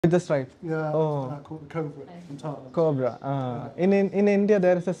Just right. Yeah. Oh. Called the cobra in Thailand. Cobra. In India,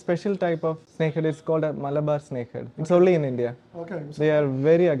 there is a special type of snakehead. It's called a Malabar snakehead. It's only in India. Okay. They are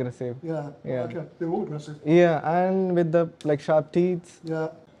very aggressive. Yeah. Yeah. Okay. They're all aggressive. Yeah, and with the like sharp teeth. Yeah.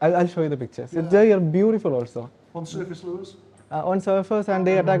 I'll show you the pictures. Yeah. They are beautiful also. On surface lures. On surfers and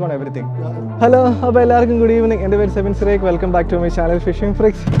they attack on everything. Hello, good evening. My name is Seven Srek. Welcome back to my channel Fishing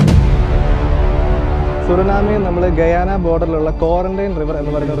Freaks. Suriname, we are Guyana border quarantine river and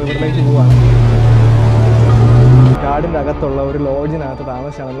river lake. Garden Agatola, lodge in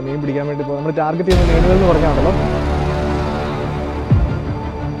Athamas channel. We began to target in the annual workout.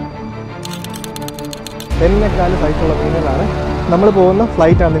 Then the cycle of India. We are going to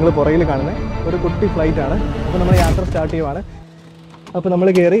flight and we are going to good flight. We are going to start. We are going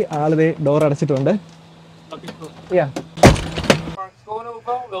to the door. Yeah.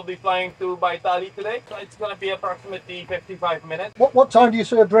 We'll be flying to Baitali today, so it's going to be approximately 55 minutes. What time do you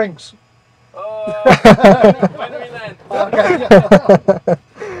serve drinks? When we land. Okay.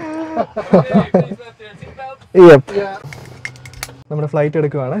 Okay, please let your seatbelt. Yep. Yeah. We are flight. I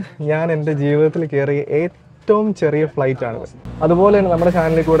am in the cherry flight. That's why we have a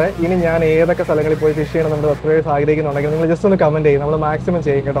channel. If you fish just comment. We will maximum.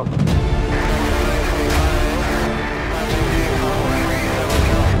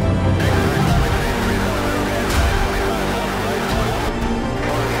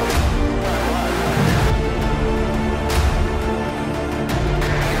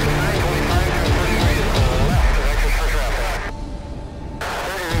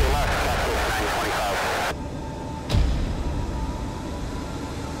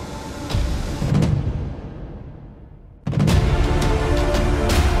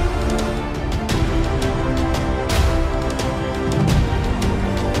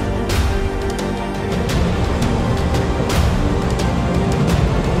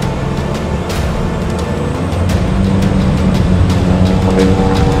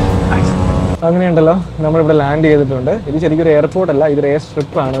 അങ്ങനെയുണ്ടല്ലോ നമ്മൾ ഇവിടെ land ചെയ്തിട്ടുണ്ട്. ഇത് ശരിക്കും ഒരു airport അല്ല, ഇതൊരു air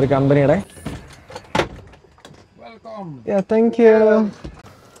strip ആണ് ഒരു കമ്പനിയുടെ. Welcome. Yeah, thank you.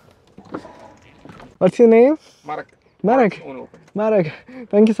 What's your name? Marek. Marek.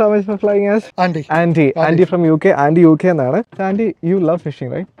 Thank you so much for flying us. Andy from UK. Andy UK എന്നാണ്. Andy, you love fishing,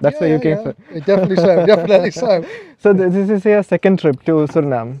 right? That's why you came for. Definitely so. Definitely so. So this is your second trip to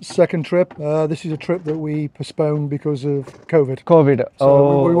Suriname. Second trip. This is a trip that we postponed because of COVID. So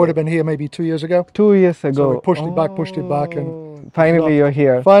we would have been here maybe 2 years ago. 2 years ago. So we pushed it back, and finally you're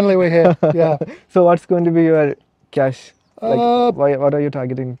here. Finally we're here. Yeah. So what's going to be your cash? Like, what are you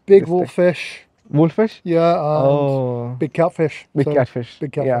targeting? Big wolfish. Wolfish? Yeah. Big catfish. Big catfish.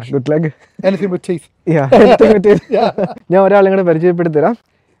 Yeah, good luck. Anything with teeth. Yeah, anything with teeth. Yeah. ഞാൻ ഒരാളെ ഇങ്ങോട്ട് പരിചയപ്പെടുത്തരാം.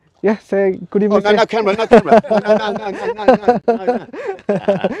 Yeah, say, could you please say? No camera. No.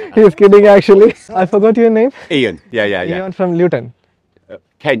 He's kidding actually. I forgot your name. Ian. Yeah. Ian from Luton.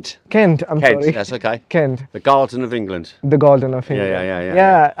 Kent. I'm Kent, sorry. that's okay. Kent. The Garden of England. The Golden of England.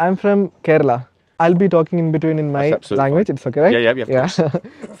 Yeah, I'm from Kerala. I'll be talking in between in my language. It's okay, right? Yeah.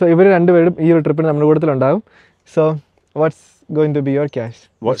 So ഇവര് രണ്ടുപേരും ഈ ഒരു ട്രിപ്പിന് നമ്മുടെ കൂട്ടത്തിലുണ്ടാവും. So what's going to be your cash?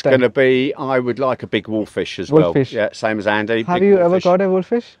 What's going to be? I would like a big wolfish as well. Yeah, same as Andy. Have you ever caught a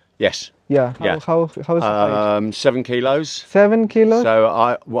wolfish? Yes. Yeah. How is it? 7 kilos. 7 kilos. So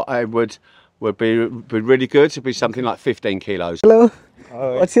what I would be really good to be something like 15 kilos. Hello.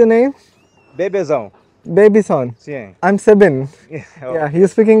 What's your name? Babyson. Yeah. I'm Sebin. Yeah. You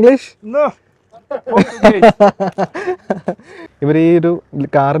speak English? No. ഇവർ ഈ ഒരു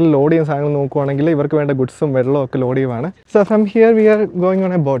കാറിൽ load ചെയ്യുന്ന സാധനങ്ങൾ നോക്കുവാണെങ്കിൽ ഇവർക്ക് വേണ്ട ഗുഡ്സും വെള്ളവും ഒക്കെ ലോഡ് ചെയ്യുവാണ്. So from here we are going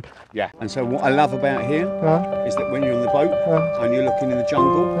on a boat. Yeah. And so what I love about here is that when you're on the boat and you're looking in the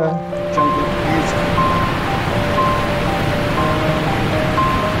jungle, jungle is beautiful.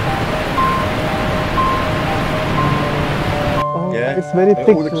 Yeah. It's very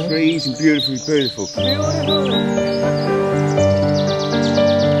thick. All the trees and beautiful.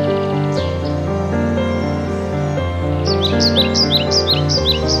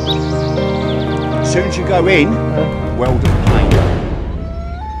 As soon as you go in, world of pain.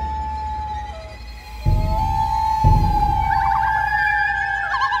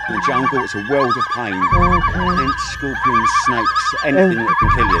 In the jungle, it's a world of pain. Ants, scorpions, snakes, anything that can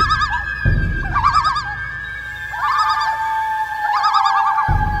kill you.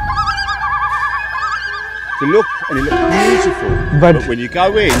 To look, and it looks beautiful. But when you go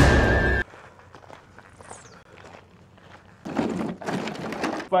in,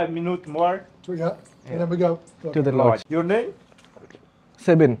 5 minutes more. And then we go to the lodge. Your name?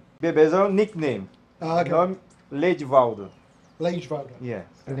 Sebin. Bebezão, nickname. Okay. Nome Leidvaldo. Leidvaldo. Yeah.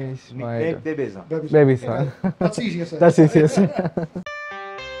 Nickname Bebezão. Baby son. That's easier. That's easier.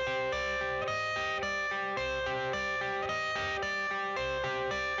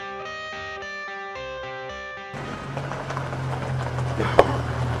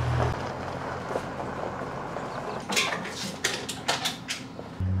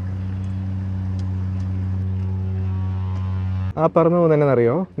 ആ പറഞ്ഞു പോകുന്നത്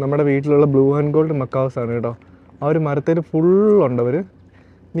എന്നറിയോ, നമ്മുടെ വീട്ടിലുള്ള blue and gold മക്കാവ്സ് ആണ് കേട്ടോ. ആ ഒരു മരത്തിൽ ഫുള്ളുണ്ട് അവർ.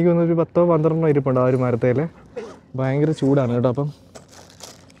 എനിക്ക് തോന്നുന്നു ഒരു 10-12 ഇരിപ്പുണ്ട് ആ ഒരു മരത്തേൽ. ഭയങ്കര ചൂടാണ് കേട്ടോ. അപ്പം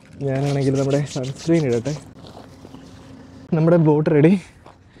ഞാനാണെങ്കിൽ നമ്മുടെ സൺസ്ക്രീൻ ഇടട്ടെ. നമ്മുടെ ബോട്ട് റെഡി.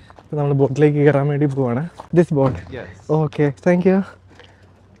 നമ്മൾ ബോട്ടിലേക്ക് കയറാൻ വേണ്ടി പോവാണ്. This boat? Okay, thank you.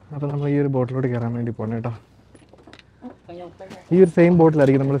 അപ്പോൾ നമ്മൾ ഈ ഒരു ബോട്ടിലോട്ട് കയറാൻ വേണ്ടി പോകണം കേട്ടോ. ഈ ഒരു സെയിം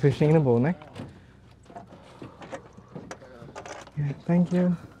ബോട്ടിലായിരിക്കും നമ്മൾ ഫിഷിങ്ങിന് പോകുന്നത്. Thank you.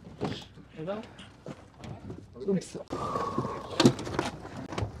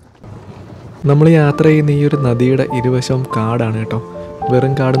 നമ്മൾ യാത്ര ചെയ്യുന്ന ഈ ഒരു നദിയുടെ ഇരുവശവും കാടാണ് കേട്ടോ.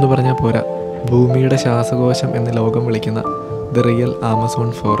 വെറും കാടെന്ന് പറഞ്ഞാൽ പോരാ, ഭൂമിയുടെ ശ്വാസകോശം എന്ന് ലോകം വിളിക്കുന്ന ദ റിയൽ ആമസോൺ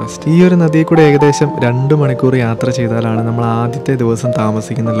ഫോറസ്റ്റ്. ഈ ഒരു നദിയിൽ കൂടെ ഏകദേശം 2 മണിക്കൂർ യാത്ര ചെയ്താലാണ് നമ്മൾ ആദ്യത്തെ ദിവസം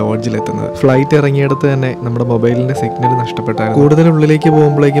താമസിക്കുന്ന ലോഡ്ജിലെത്തുന്നത്. ഫ്ലൈറ്റ് ഇറങ്ങിയിടത്ത് തന്നെ നമ്മുടെ മൊബൈലിന്റെ സിഗ്നൽ നഷ്ടപ്പെട്ടായിരുന്നു. കൂടുതൽ ഉള്ളിലേക്ക്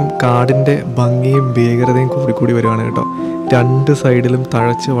പോകുമ്പോഴേക്കും കാടിന്റെ ഭംഗിയും ഭീകരതയും കൂടി വരുവാണ് കേട്ടോ. 2 സൈഡിലും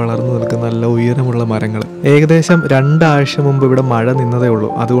തഴച്ച് വളർന്നു നിൽക്കുന്ന നല്ല ഉയരമുള്ള മരങ്ങൾ. ഏകദേശം 2 ആഴ്ച മുമ്പ് ഇവിടെ മഴ നിന്നതേ ഉള്ളൂ.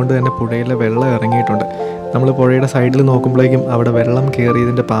 അതുകൊണ്ട് തന്നെ പുഴയിലെ വെള്ളം ഇറങ്ങിയിട്ടുണ്ട്. നമ്മൾ പുഴയുടെ സൈഡിൽ നോക്കുമ്പോഴേക്കും അവിടെ വെള്ളം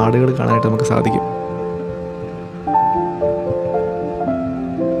കയറിയതിൻ്റെ പാടുകൾ കാണാനായിട്ട് നമുക്ക് സാധിക്കും.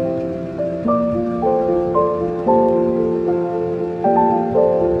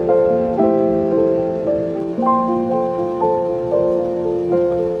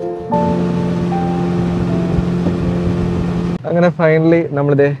 അങ്ങനെ ഫൈനലി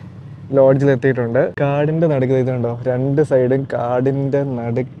നമ്മളിത് ലോഡ്ജിൽ എത്തിയിട്ടുണ്ട്. കാടിന്റെ നടുക്ക് ഇതുണ്ടോ, 2 സൈഡും കാടിന്റെ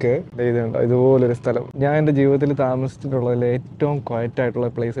നടുക്ക് ഇതുണ്ടോ, ഇതുപോലൊരു സ്ഥലം. ഞാൻ എൻ്റെ ജീവിതത്തിൽ താമസിച്ചിട്ടുള്ളതിൽ ഏറ്റവും ക്വയറ്റ് ആയിട്ടുള്ള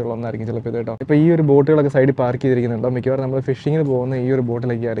പ്ലേസുകളൊന്നായിരിക്കും ചിലപ്പോൾ ഇത് കേട്ടോ. ഇപ്പോൾ ഈ ഒരു ബോട്ടുകളൊക്കെ സൈഡിൽ പാർക്ക് ചെയ്തിരിക്കുന്നുണ്ടോ, മിക്കവാറും നമ്മൾ ഫിഷിങ്ങിന് പോകുന്ന ഈ ഒരു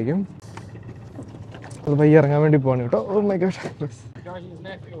ബോട്ടിലേക്ക് ആയിരിക്കും. അപ്പോൾ ഈ ഇറങ്ങാൻ വേണ്ടി പോവാണ് കേട്ടോ. Oh my God.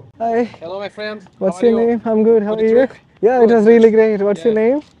 Hi. Hello, my friend. What's your name? I'm good. How are you? Yeah, it was really great. What's your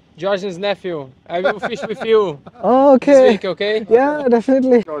name? George's nephew. I will fish with you Oh, okay. this week, okay? Yeah,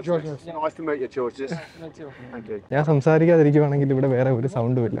 definitely. George, nice to meet you, George. Me too. Thank you. ഞാൻ സംസാരിക്കാതിരിക്കുവാണെങ്കിൽ ഇവിടെ വേറെ ഒരു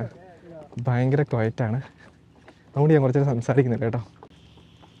സൗണ്ടും ഇല്ല. ഭയങ്കര ക്വയറ്റാണ്. അതുകൊണ്ട് ഞാൻ കുറച്ച് സംസാരിക്കുന്നില്ല കേട്ടോ.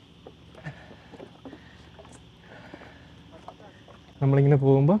 നമ്മളിങ്ങനെ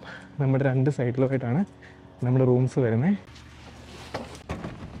പോകുമ്പോൾ നമ്മുടെ 2 സൈഡിലുമായിട്ടാണ് നമ്മുടെ റൂംസ് വരുന്നത്.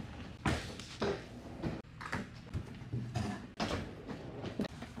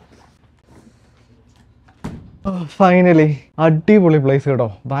 ഫൈനലി അടിപൊളി പ്ലേസ് കേട്ടോ.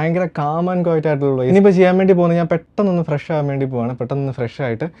 ഭയങ്കര കാം ആൻഡ് ക്വയറ്റ് ആയിട്ടുള്ള പ്ലേസ്. ഇനിയിപ്പോൾ ചെയ്യാൻ വേണ്ടി പോകുന്നത്, ഞാൻ പെട്ടെന്നൊന്ന് ഫ്രഷ് ആകാൻ വേണ്ടി പോവാണ്. പെട്ടെന്ന് ഫ്രഷ്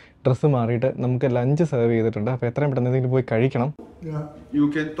ആയിട്ട് ഡ്രസ്സ് മാറിയിട്ട് നമുക്ക് ലഞ്ച് സെർവ് ചെയ്തിട്ടുണ്ട്. അപ്പോൾ എത്രയും പെട്ടെന്ന് എന്തെങ്കിലും പോയി കഴിക്കണം. You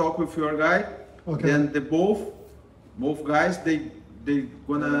can talk with your guy. Okay. Then both guys they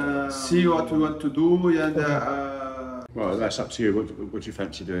gonna see what we want to do and. Well, that's up to you. What do you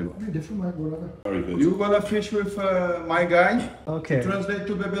fancy doing? Different, mate, whatever. Very good. You're gonna fish with my guy. Okay. Translate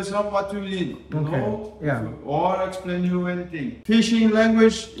to Bebe Sam what you need. You Okay. know? Yeah. Or explain you anything. Fishing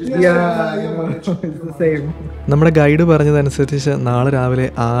language is നമ്മുടെ guide പറഞ്ഞതനുസരിച്ച് നാളെ രാവിലെ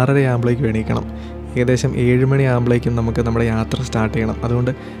 6:30 ആകുമ്പോഴേക്കും എണീക്കണം. ഏകദേശം 7 മണി ആകുമ്പോഴേക്കും നമുക്ക് നമ്മുടെ യാത്ര സ്റ്റാർട്ട് ചെയ്യണം.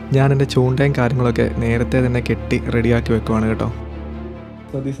 അതുകൊണ്ട് ഞാൻ എൻ്റെ ചൂണ്ടയും കാര്യങ്ങളൊക്കെ നേരത്തെ തന്നെ കെട്ടി റെഡിയാക്കി വെക്കുവാണ് കേട്ടോ.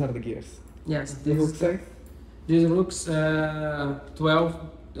 So these are the gears. Yes, this looks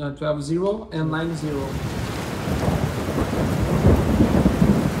 12-0 and 9-0.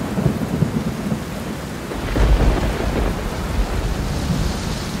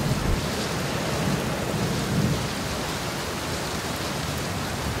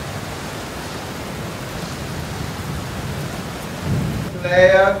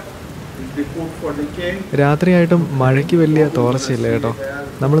 layer is the food for the king. രാത്രിയായിട്ടും മഴയ്ക്ക് വലിയ തോർച്ചയില്ല കേട്ടോ.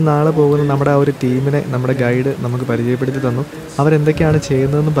 നമ്മൾ നാളെ പോകുന്ന നമ്മുടെ ആ ഒരു ടീമിനെ നമ്മുടെ ഗൈഡ് നമുക്ക് പരിചയപ്പെടുത്തി തന്നു. അവരെന്തൊക്കെയാണ്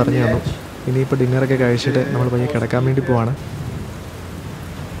ചെയ്യുന്നതെന്ന് പറഞ്ഞു തന്നു. ഇനിയിപ്പോൾ ഡിന്നറൊക്കെ കഴിച്ചിട്ട് നമ്മൾ പയ്യെ കിടക്കാൻ വേണ്ടി പോവാണ്.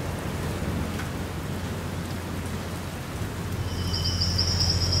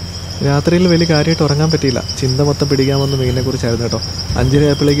 രാത്രിയിൽ വലിയ കാര്യമായിട്ട് ഉറങ്ങാൻ പറ്റിയില്ല. ചിന്ത മൊത്തം പിടിക്കാൻ വന്ന മീനിനെ കുറിച്ചായിരുന്നു കേട്ടോ. 5:30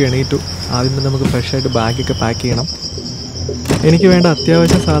 ആയപ്പോഴേക്ക് എണീറ്റു. ആദ്യം തന്നെ നമുക്ക് ഫ്രഷായിട്ട് ബാഗൊക്കെ പാക്ക് ചെയ്യണം. എനിക്ക് വേണ്ട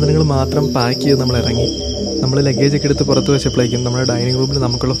അത്യാവശ്യ സാധനങ്ങൾ മാത്രം പാക്ക് ചെയ്ത് നമ്മൾ ഇറങ്ങി. നമ്മൾ ലഗേജൊക്കെ എടുത്ത് പുറത്ത് വെച്ചപ്പോഴേക്കും നമ്മുടെ ഡൈനിങ് റൂമിൽ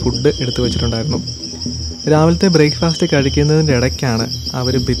നമുക്കുള്ള ഫുഡ് എടുത്ത് വെച്ചിട്ടുണ്ടായിരുന്നു. രാവിലത്തെ ബ്രേക്ക്ഫാസ്റ്റ് കഴിക്കുന്നതിൻ്റെ ഇടയ്ക്കാണ്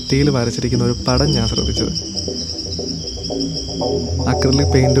അവർ ഭിത്തിയിൽ വരച്ചിരിക്കുന്ന ഒരു പടം ഞാൻ ശ്രദ്ധിച്ചത്.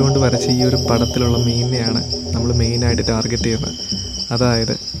 അക്രിലിക് പെയിൻറ് കൊണ്ട് വരച്ച ഈ ഒരു പടത്തിലുള്ള മീനിനെയാണ് നമ്മൾ മെയിനായിട്ട് ടാർഗറ്റ് ചെയ്യുന്നത്.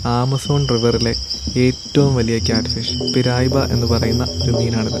 അതായത് ആമസോൺ റിവറിലെ ഏറ്റവും വലിയ ക്യാറ്റ് ഫിഷ് പിരായ്ബ എന്ന് പറയുന്ന ഒരു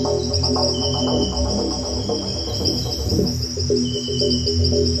മീനാണിത്.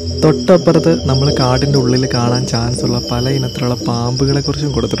 തൊട്ടപ്പുറത്ത് നമ്മൾ കാടിൻ്റെ ഉള്ളിൽ കാണാൻ ചാൻസ് ഉള്ള പല ഇനത്തിലുള്ള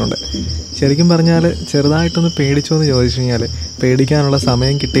പാമ്പുകളെക്കുറിച്ചും കൊടുത്തിട്ടുണ്ട്. ശരിക്കും പറഞ്ഞാൽ ചെറുതായിട്ടൊന്ന് പേടിച്ചോ എന്ന് ചോദിച്ചു കഴിഞ്ഞാൽ പേടിക്കാനുള്ള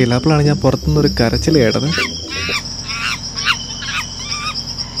സമയം കിട്ടിയില്ല. അപ്പോഴാണ് ഞാൻ പുറത്തുനിന്നൊരു കരച്ചിൽ കേട്ടത്.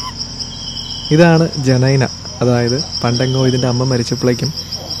 ഇതാണ് ജനൈന. അതായത് പണ്ടെങ്ങോ ഇതിൻ്റെ അമ്മ മരിച്ചപ്പോഴേക്കും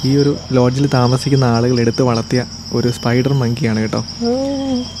ഈ ഒരു ലോഡ്ജിൽ താമസിക്കുന്ന ആളുകൾ എടുത്ത് വളർത്തിയ ഒരു സ്പൈഡർ മങ്കിയാണ് കേട്ടോ.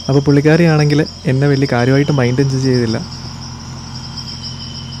 അപ്പോൾ പുള്ളിക്കാരിയാണെങ്കിൽ എന്നെ വലിയ കാര്യമായിട്ട് മൈൻഡ് ചെയ്തില്ല.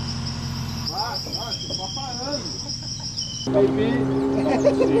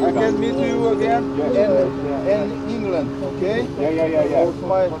 I can meet you again in England, okay? Yeah.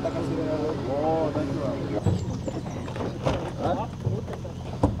 Oh, thank you.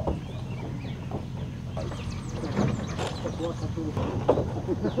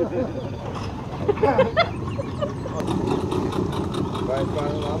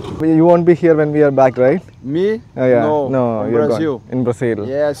 You won't be here when we are back, right? Me? Oh, yeah. No, in you're Brazil. gone. In Brazil.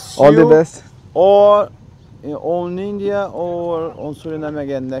 Yes. All the you best. Or on India or on Suriname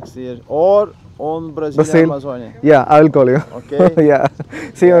again next year or on Brazil. Amazonia. Yeah, I will call you. Okay. Yeah.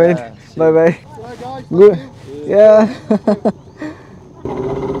 See you, mate. See Bye you. bye. Good. Yeah.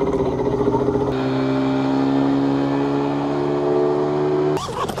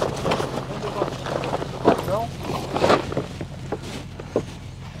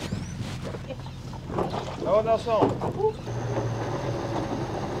 Oh, Nelson.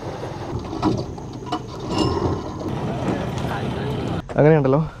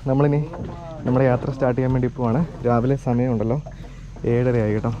 അങ്ങനെയുണ്ടല്ലോ, നമ്മളിനി നമ്മുടെ യാത്ര start ചെയ്യാൻ വേണ്ടി പോവാണ്. രാവിലെ സമയമുണ്ടല്ലോ 7:30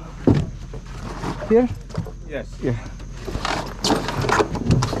 ആയി കേട്ടോ. Here? Yes. Yeah.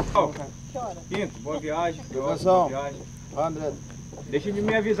 Quinto, boa viagem. Boa viagem. 100. Deixa de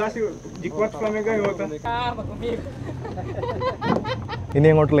me avisar de quanto o Flamengo ganhou, tá? Calma comigo. ഇനി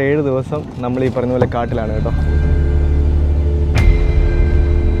അങ്ങോട്ടുള്ള 7 ദിവസം നമ്മൾ ഈ പറഞ്ഞ പോലെ കാട്ടിലാണ് കേട്ടോ.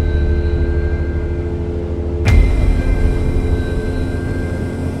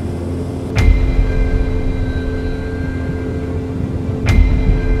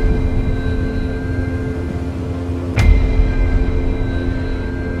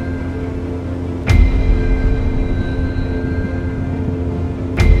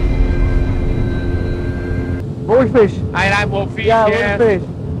 Wolfish. I like wolfish. Yeah, yes. wolfish.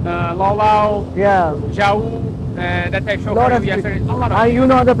 Lolau, Yeah. Jau, that I showed Lot you of yesterday. A lot of And you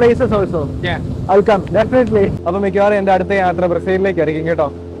know the places also. yeah. I'll come definitely. അപ്പോൾ മിക്കവാറും എൻ്റെ അടുത്ത യാത്ര ബ്രസീലിലേക്ക് ആയിരിക്കും കേട്ടോ.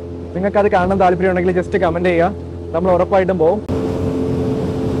 നിങ്ങൾക്ക് അത് കാണാൻ താല്പര്യമുണ്ടെങ്കിൽ ജസ്റ്റ് കമന്റ് ചെയ്യുക, നമ്മൾ ഉറപ്പായിട്ടും പോകും.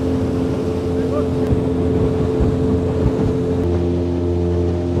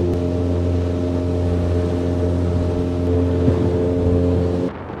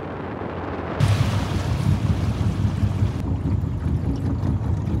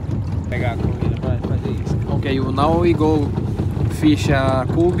 Okay, now we go fish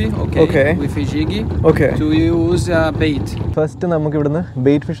Kobe, okay, Okay. with a jig Okay. to use bait. First നമുക്ക് ഇവിടുന്ന്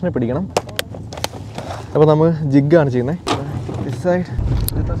ബെയ്റ്റ് ഫിഷിനെ പിടിക്കണം. അപ്പോൾ നമ്മൾ ജിഗാണ് ചെയ്യുന്നത്. This side.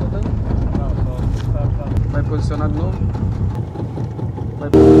 Vai posicionar de novo.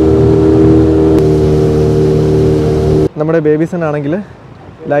 നമ്മുടെ ബേബീസൺ ആണെങ്കിൽ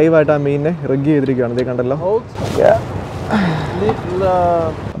ലൈവായിട്ട് ആ മീനിനെ റിഗ് ചെയ്തിരിക്കുകയാണ്, ഇത് കണ്ടല്ലോ.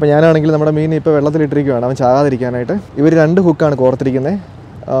 അപ്പോൾ ഞാനാണെങ്കിൽ നമ്മുടെ മീൻ ഇപ്പോൾ വെള്ളത്തിലിട്ടിരിക്കുകയാണ് അവൻ ചാകാതിരിക്കാനായിട്ട്. ഇവർ 2 ഹുക്കാണ് കോർത്തിരിക്കുന്നത്,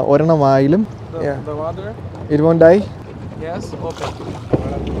 ഒരെണ്ണം വായിലും. The water. It won't die. Yes, open.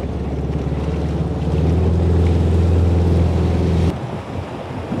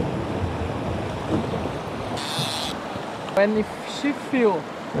 When if she feel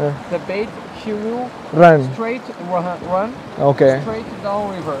the bait, she will Run. straight run Okay. straight down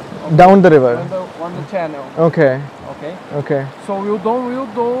river. Down the river. On the channel. Okay. Okay. Okay. So you don't will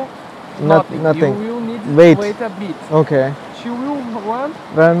do Nothing. You will need Wait. to wait a bit. Okay. She will run.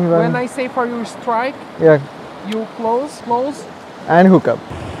 Run. When I say for you strike, Yeah. you close. And hook up.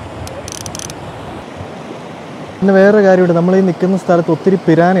 പിന്നെ വേറൊരു കാര്യമുണ്ട്, നമ്മൾ ഈ നിൽക്കുന്ന സ്ഥലത്ത് ഒത്തിരി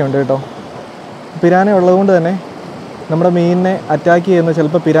പിരാനയുണ്ട് കേട്ടോ. Piranha ഉള്ളതുകൊണ്ട് തന്നെ നമ്മുടെ മീനിനെ അറ്റാക്ക് ചെയ്യുന്നത്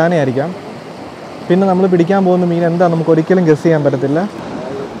ചിലപ്പോൾ പിരാനയായിരിക്കാം. പിന്നെ നമ്മൾ പിടിക്കാൻ പോകുന്ന മീൻ എന്താ നമുക്ക് ഒരിക്കലും ഗസ് ചെയ്യാൻ പറ്റത്തില്ല.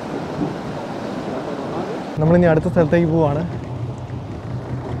 നമ്മളിനി അടുത്ത സ്ഥലത്തേക്ക് പോവാണ്.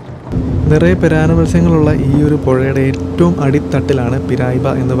 നിറയെ പിരാന മത്സ്യങ്ങളുള്ള ഈ ഒരു പുഴയുടെ ഏറ്റവും അടിത്തട്ടിലാണ് പിരായ്ബ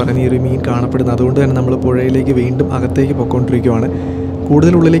എന്ന് പറയുന്ന ഈ ഒരു മീൻ കാണപ്പെടുന്നത്. അതുകൊണ്ട് തന്നെ നമ്മൾ പുഴയിലേക്ക് വീണ്ടും അകത്തേക്ക് പോയിക്കൊണ്ടിരിക്കുകയാണ്.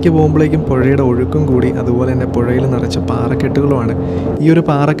 കൂടുതൽ ഉള്ളിലേക്ക് പോകുമ്പോഴേക്കും പുഴയുടെ ഒഴുക്കും കൂടി, അതുപോലെ തന്നെ പുഴയിൽ നിറച്ച പാറക്കെട്ടുകളുമാണ്. ഈ ഒരു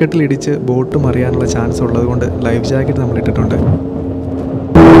പാറക്കെട്ടിൽ ഇടിച്ച് ബോട്ട് മറിയാനുള്ള ചാൻസ് ഉള്ളതുകൊണ്ട് ലൈഫ് ജാക്കറ്റ് നമ്മൾ ഇട്ടിട്ടുണ്ട്.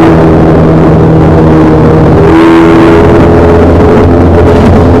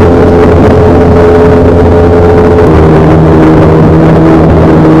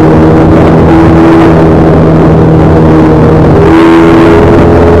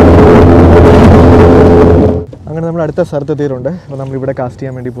 അടുത്ത സ്ഥലത്ത് എത്തിയിട്ടുണ്ട്. അപ്പോൾ നമ്മളിവിടെ കാസ്റ്റ്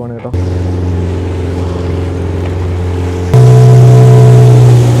ചെയ്യാൻ വേണ്ടി പോവാണ് കേട്ടോ.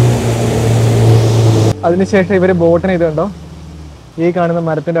 അതിനുശേഷം ഇവർ ബോട്ടിനെ ഇത് കണ്ടോ, ഈ കാണുന്ന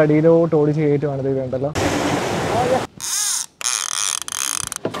മരത്തിൻ്റെ അടിയിലോട്ട് ഓടിച്ച് കയറ്റുവാണ്. ഇത് കണ്ടല്ലോ.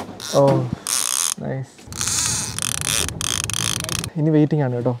 ഓ നൈസ്. ഇനി വെയിറ്റിംഗ്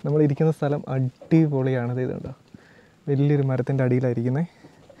ആണ് കേട്ടോ. നമ്മൾ ഇരിക്കുന്ന സ്ഥലം അടിപൊളിയാണ്. ഇത് കണ്ടോ, വലിയൊരു മരത്തിൻ്റെ അടിയിലായിരിക്കുന്നത്.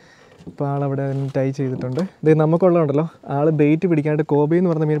 അപ്പോൾ ആളവിടെ ടൈ ചെയ്തിട്ടുണ്ട്. ഇത് നമുക്കുള്ളതുണ്ടല്ലോ, ആൾ ബെയ്റ്റ് പിടിക്കാണ്ട് കോബി എന്ന്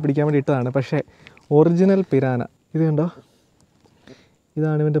പറഞ്ഞ മീൻ പിടിക്കാൻ വേണ്ടി ഇട്ടതാണ്. പക്ഷേ ഒറിജിനൽ പിരാന. ഇത് കണ്ടോ,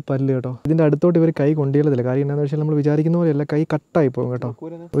 ഇതാണ് ഇവൻ്റെ പല്ല് കേട്ടോ. ഇതിൻ്റെ അടുത്തോട്ട് ഇവർ കൈ കൊണ്ടുപോയില്ല. കാര്യം എന്താണെന്ന് വെച്ചാൽ നമ്മൾ വിചാരിക്കുന്ന പോലെയല്ല, കൈ കട്ടായി പോകും കേട്ടോ.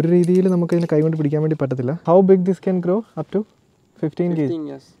 ഒരു രീതിയിൽ നമുക്ക് ഇതിനെ കൈ കൊണ്ട് പിടിക്കാൻ വേണ്ടി പറ്റത്തില്ല. How big this can grow? Up to 15 kg.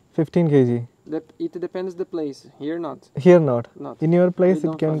 15 kg. It depends the place. Here not. Here not. In your place We it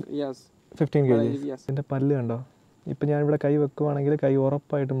don't can find- Yes. 15 kg. Yes. ഇതിൻ്റെ പല്ല് കണ്ടോ. ഇപ്പം ഞാനിവിടെ കൈ വെക്കുവാണെങ്കിൽ കൈ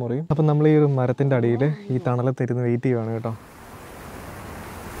ഉറപ്പായിട്ട് മുറിയും. അപ്പം നമ്മൾ ഈ ഒരു മരത്തിൻ്റെ അടിയിൽ ഈ തണലത്തിരുന്ന് വെയിറ്റ് ചെയ്യുവാണ് കേട്ടോ.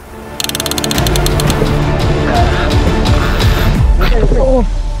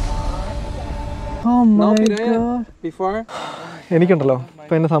 Now Piranha, before എനിക്കുണ്ടല്ലോ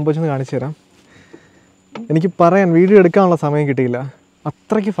ഇപ്പം എന്നെ സംഭവിച്ചെന്ന് കാണിച്ചു തരാം. എനിക്ക് പറയാൻ വീഡിയോ എടുക്കാനുള്ള സമയം കിട്ടിയില്ല.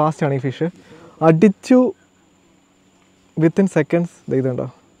 അത്രയ്ക്ക് ഫാസ്റ്റാണ് ഈ ഫിഷ്. അടിച്ചു വിത്തിൻ സെക്കൻഡ്സ് ഇതുണ്ടോ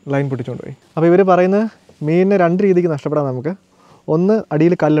ലൈൻ പൊട്ടിച്ചുകൊണ്ട് പോയി. അപ്പോൾ ഇവർ പറയുന്നത് മീനിനെ 2 രീതിക്ക് നഷ്ടപ്പെടാം നമുക്ക്. ഒന്ന്,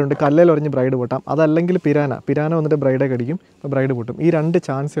 അടിയിൽ കല്ലുണ്ട്, കല്ലിൽ ഒറിഞ്ഞ് ബ്രൈഡ് പൊട്ടാം. അതല്ലെങ്കിൽ പിരാന വന്നിട്ട് ബ്രൈഡെ കടിക്കും, ബ്രൈഡ് പൊട്ടും. ഈ 2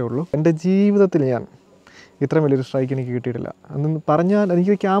 ചാൻസേ ഉള്ളൂ. എൻ്റെ ജീവിതത്തിൽ ഞാൻ ഇത്രയും വലിയൊരു സ്ട്രൈക്ക് എനിക്ക് കിട്ടിയിട്ടില്ല. അന്ന് പറഞ്ഞാൽ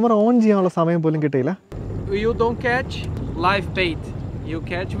എനിക്ക് ക്യാമറ ഓൺ ചെയ്യാനുള്ള സമയം പോലും കിട്ടിയില്ല. you don't catch live bait. You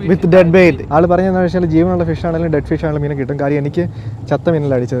catch with dead bait. ആൾ പറഞ്ഞതെന്ന് വെച്ചാൽ ജീവനുള്ള ഫിഷ് ആണെങ്കിലും ഡെഡ് ഫിഷ് ആണെങ്കിലും മീനെ കിട്ടും. കാര്യം എനിക്ക് ചത്ത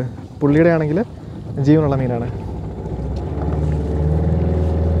മീനല്ല അടിച്ചത്, പുള്ളിയുടെ ആണെങ്കിൽ ജീവനുള്ള മീനാണ്.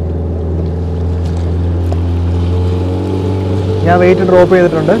 ഞാൻ വെയിറ്റ് ഡ്രോപ്പ്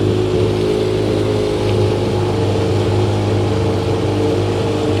ചെയ്തിട്ടുണ്ട്.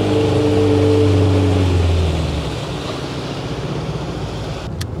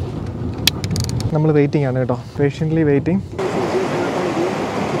 നമ്മൾ വെയിറ്റിംഗ് ആണ് കേട്ടോ, പേഷ്യൻ്റ്ലി വെയിറ്റിംഗ്.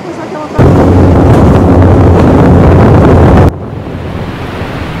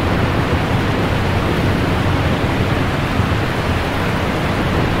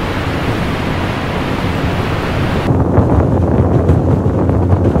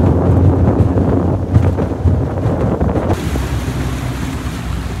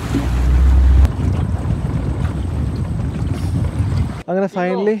 അങ്ങനെ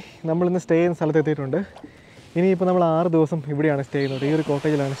ഫൈനലി നമ്മളിന്ന് സ്റ്റേ ചെയ്യുന്ന സ്ഥലത്ത് എത്തിയിട്ടുണ്ട്. ഇനിയിപ്പോൾ നമ്മൾ 6 ദിവസം ഇവിടെയാണ് സ്റ്റേ ചെയ്യുന്നത്. ഈ ഒരു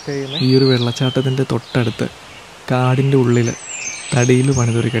കോട്ടേജിലാണ് സ്റ്റേ ചെയ്യുന്നത്. ഈ ഒരു വെള്ളച്ചാട്ടത്തിൻ്റെ തൊട്ടടുത്ത് കാടിൻ്റെ ഉള്ളിൽ തടിയിൽ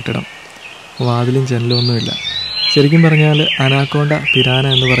പണിതൊരു കെട്ടിടം. വാതിലും ജനലൊന്നുമില്ല. ശരിക്കും പറഞ്ഞാൽ അനാക്കോണ്ട, പിരാന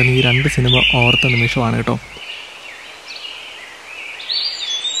എന്ന് പറയുന്ന ഈ 2 സിനിമ ഓർത്ത നിമിഷമാണ് കേട്ടോ.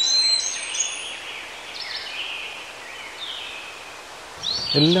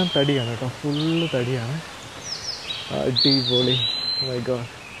 എല്ലാം തടിയാണ് കേട്ടോ, ഫുള്ള് തടിയാണ്. അടിപൊളി. മൈ ഗോഡ്,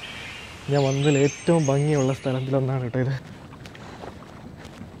 ഞാൻ വന്നതിൽ ഏറ്റവും ഭംഗിയുള്ള സ്ഥലത്തിലൊന്നാണ് കേട്ടോ ഇത്.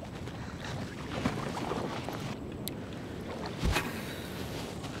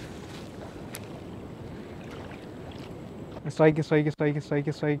 സ്ട്രൈക്ക്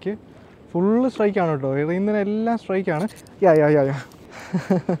ഫുള്ള് സ്ട്രൈക്കാണ് കേട്ടോ. എറിയുന്നതിനെല്ലാം സ്ട്രൈക്കാണ്. യാ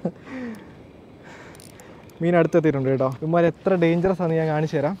മീൻ അടുത്തെത്തിയിട്ടുണ്ട് കേട്ടോ. ഇവന്മാർ എത്ര ഡേഞ്ചറസ് ആണെന്ന് ഞാൻ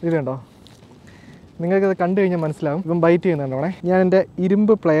കാണിച്ചു തരാം. ഇത് കണ്ടോ, നിങ്ങൾക്കത് കണ്ടു കഴിഞ്ഞാൽ മനസ്സിലാവും. ഇവൻ ബൈറ്റ് ചെയ്യുന്നുണ്ടോണേ. ഞാൻ എൻ്റെ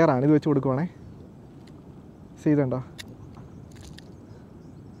ഇരുമ്പ് പ്ലെയറാണ് ഇത് വെച്ച് കൊടുക്കുവാണേ. ചെയ്തുണ്ടോ,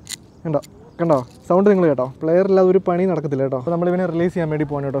 കണ്ടോ സൗണ്ട് നിങ്ങൾ കേട്ടോ. പ്ലെയർ ഇല്ലാതെ ഒരു പണി നടക്കത്തില്ല കേട്ടോ. അപ്പോൾ നമ്മളിവനെ റിലീസ് ചെയ്യാൻ വേണ്ടി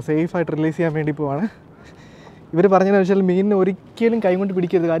പോകണം കേട്ടോ. സേഫായിട്ട് റിലീസ് ചെയ്യാൻ വേണ്ടി പോവാണ്. ഇവർ പറഞ്ഞതെന്ന് വെച്ചാൽ മീനിനെ ഒരിക്കലും കൈ കൊണ്ട്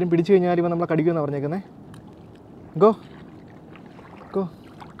പിടിക്കരുത്. കാര്യം പിടിച്ചു കഴിഞ്ഞാൽ ഇവൻ നമ്മളെ കടിക്കുമെന്നാണ് പറഞ്ഞേക്കുന്നത്. Go.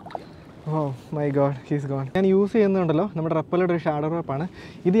 Oh my God, he's gone. ഞാൻ യൂസ് ചെയ്യുന്നുണ്ടല്ലോ നമ്മുടെ റപ്പലയുടെ ഒരു ഷാഡോ റോപ്പാണ്.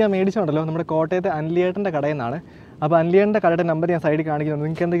 ഇത് ഞാൻ മേടിച്ചുണ്ടല്ലോ നമ്മുടെ കോട്ടയത്തെ അൻലിയേട്ടൻ്റെ കടയിൽ നിന്നാണ്. അപ്പോൾ അൻലിയേട്ടൻ്റെ കടയുടെ നമ്പർ ഞാൻ സൈഡിൽ കാണിക്കുന്നുണ്ട്.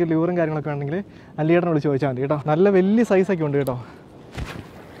 നിങ്ങൾക്ക് എന്തെങ്കിലും ലൂറും കാര്യങ്ങളൊക്കെ ഉണ്ടെങ്കിൽ അൻലിയേട്ടനെ വിളിച്ച് ചോദിച്ചാൽ മതി കേട്ടോ. നല്ല വലിയ സൈസൊക്കെ ഉണ്ട് കേട്ടോ.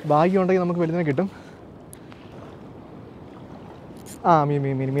 ഭാഗ്യം ഉണ്ടെങ്കിൽ നമുക്ക് വലുതിനെ കിട്ടും.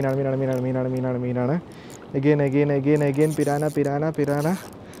 മീനാണ്. Again piranha.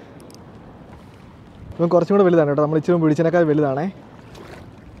 ഇപ്പം കുറച്ചും കൂടെ വലുതാണ് കേട്ടോ. നമ്മൾ ഇച്ചിരി പിടിച്ചതിനേക്കാൾ വലുതാണേ.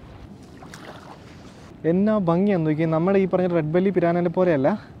 എന്നാ ഭംഗിയാന്ന് നോക്കി. നമ്മുടെ ഈ പറഞ്ഞ റെഡ് ബെല്ലി പിരാനേനെ പോലെയല്ല,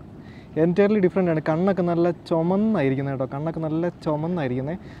 എൻറ്റയർലി ഡിഫറെൻ്റ് ആണ്. കണ്ണൊക്കെ നല്ല ചുമന്നായിരിക്കുന്നത് കേട്ടോ.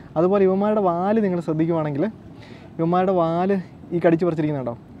 അതുപോലെ ഇവന്മാരുടെ വാല് നിങ്ങൾ ശ്രദ്ധിക്കുവാണെങ്കിൽ ഇവന്മാരുടെ വാല് ഈ കടിച്ച്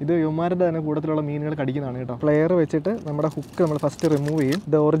പറിച്ചിരിക്കുന്നുണ്ടോ. ഇത് ഇവന്മാരുടെ തന്നെ കൂട്ടത്തിലുള്ള മീനുകൾ കടിക്കുന്നതാണ് കേട്ടോ. പ്ലെയർ വെച്ചിട്ട് നമ്മുടെ ഹുക്ക് നമ്മൾ ഫസ്റ്റ് റിമൂവ് ചെയ്യും.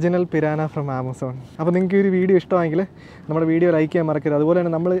 The original piranha from Amazon. അപ്പോൾ നിങ്ങൾക്ക് ഈ ഒരു വീഡിയോ ഇഷ്ടമായെങ്കിൽ നമ്മുടെ വീഡിയോ ലൈക്ക് ചെയ്യാൻ മറക്കരുത്. അതുപോലെ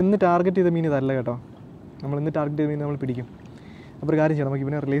തന്നെ നമ്മൾ ഇന്ന് ടാർഗറ്റ് ചെയ്ത മീൻ ഇതല്ല കേട്ടോ. നമ്മൾ ഇന്ന് ടാർഗറ്റ് ചെയ്ത മീൻ നമ്മൾ പിടിക്കും. അപ്പോൾ ഒരു കാര്യം ചെയ്യാം, നമുക്ക്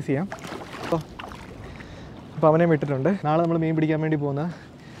ഇവനെ റിലീസ് ചെയ്യാം. അപ്പോൾ അവനെ വിട്ടിട്ടുണ്ട്. നാളെ നമ്മൾ മീൻ പിടിക്കാൻ വേണ്ടി പോകുന്ന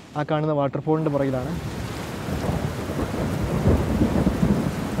ആ കാണുന്ന വാട്ടർഫോളിൻ്റെ പുറകിലാണ്.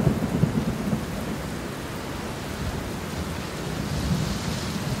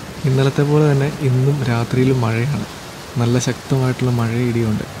 ഇന്നലത്തെ പോലെ തന്നെ ഇന്നും രാത്രിയിലും മഴയാണ്. നല്ല ശക്തമായിട്ടുള്ള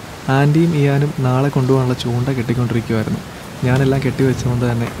മഴയിടിയുണ്ട്. ആൻറ്റിയും ഇയാനും നാളെ കൊണ്ടുപോകാനുള്ള ചൂണ്ട കെട്ടിക്കൊണ്ടിരിക്കുമായിരുന്നു. ഞാനെല്ലാം കെട്ടിവെച്ചുകൊണ്ട്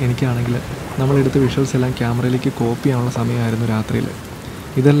തന്നെ എനിക്കാണെങ്കിൽ നമ്മളെടുത്ത വിഷ്വൽസ് എല്ലാം ക്യാമറയിലേക്ക് കോപ്പി ചെയ്യാനുള്ള സമയമായിരുന്നു രാത്രിയിൽ.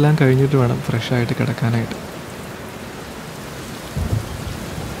 ഇതെല്ലാം കഴിഞ്ഞിട്ട് വേണം ഫ്രഷായിട്ട് കിടക്കാനായിട്ട്.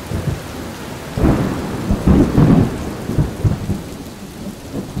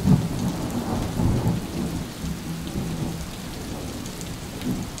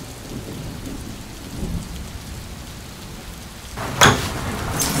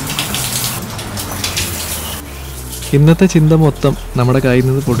 ഇന്നത്തെ ചിന്ത മൊത്തം നമ്മുടെ കയ്യിൽ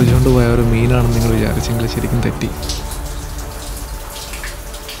നിന്ന് പൊട്ടിച്ചുകൊണ്ട് പോയ ഒരു മീനാണെന്ന് നിങ്ങൾ വിചാരിച്ചെങ്കിൽ ശരിക്കും തെറ്റി.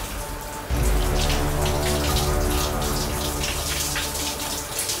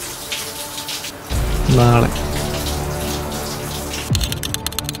 നാളെ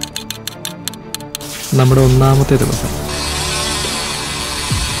നമ്മുടെ ഒന്നാമത്തെ ദിവസം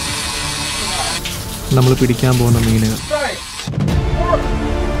നമ്മൾ പിടിക്കാൻ പോകുന്ന മീനുകൾ.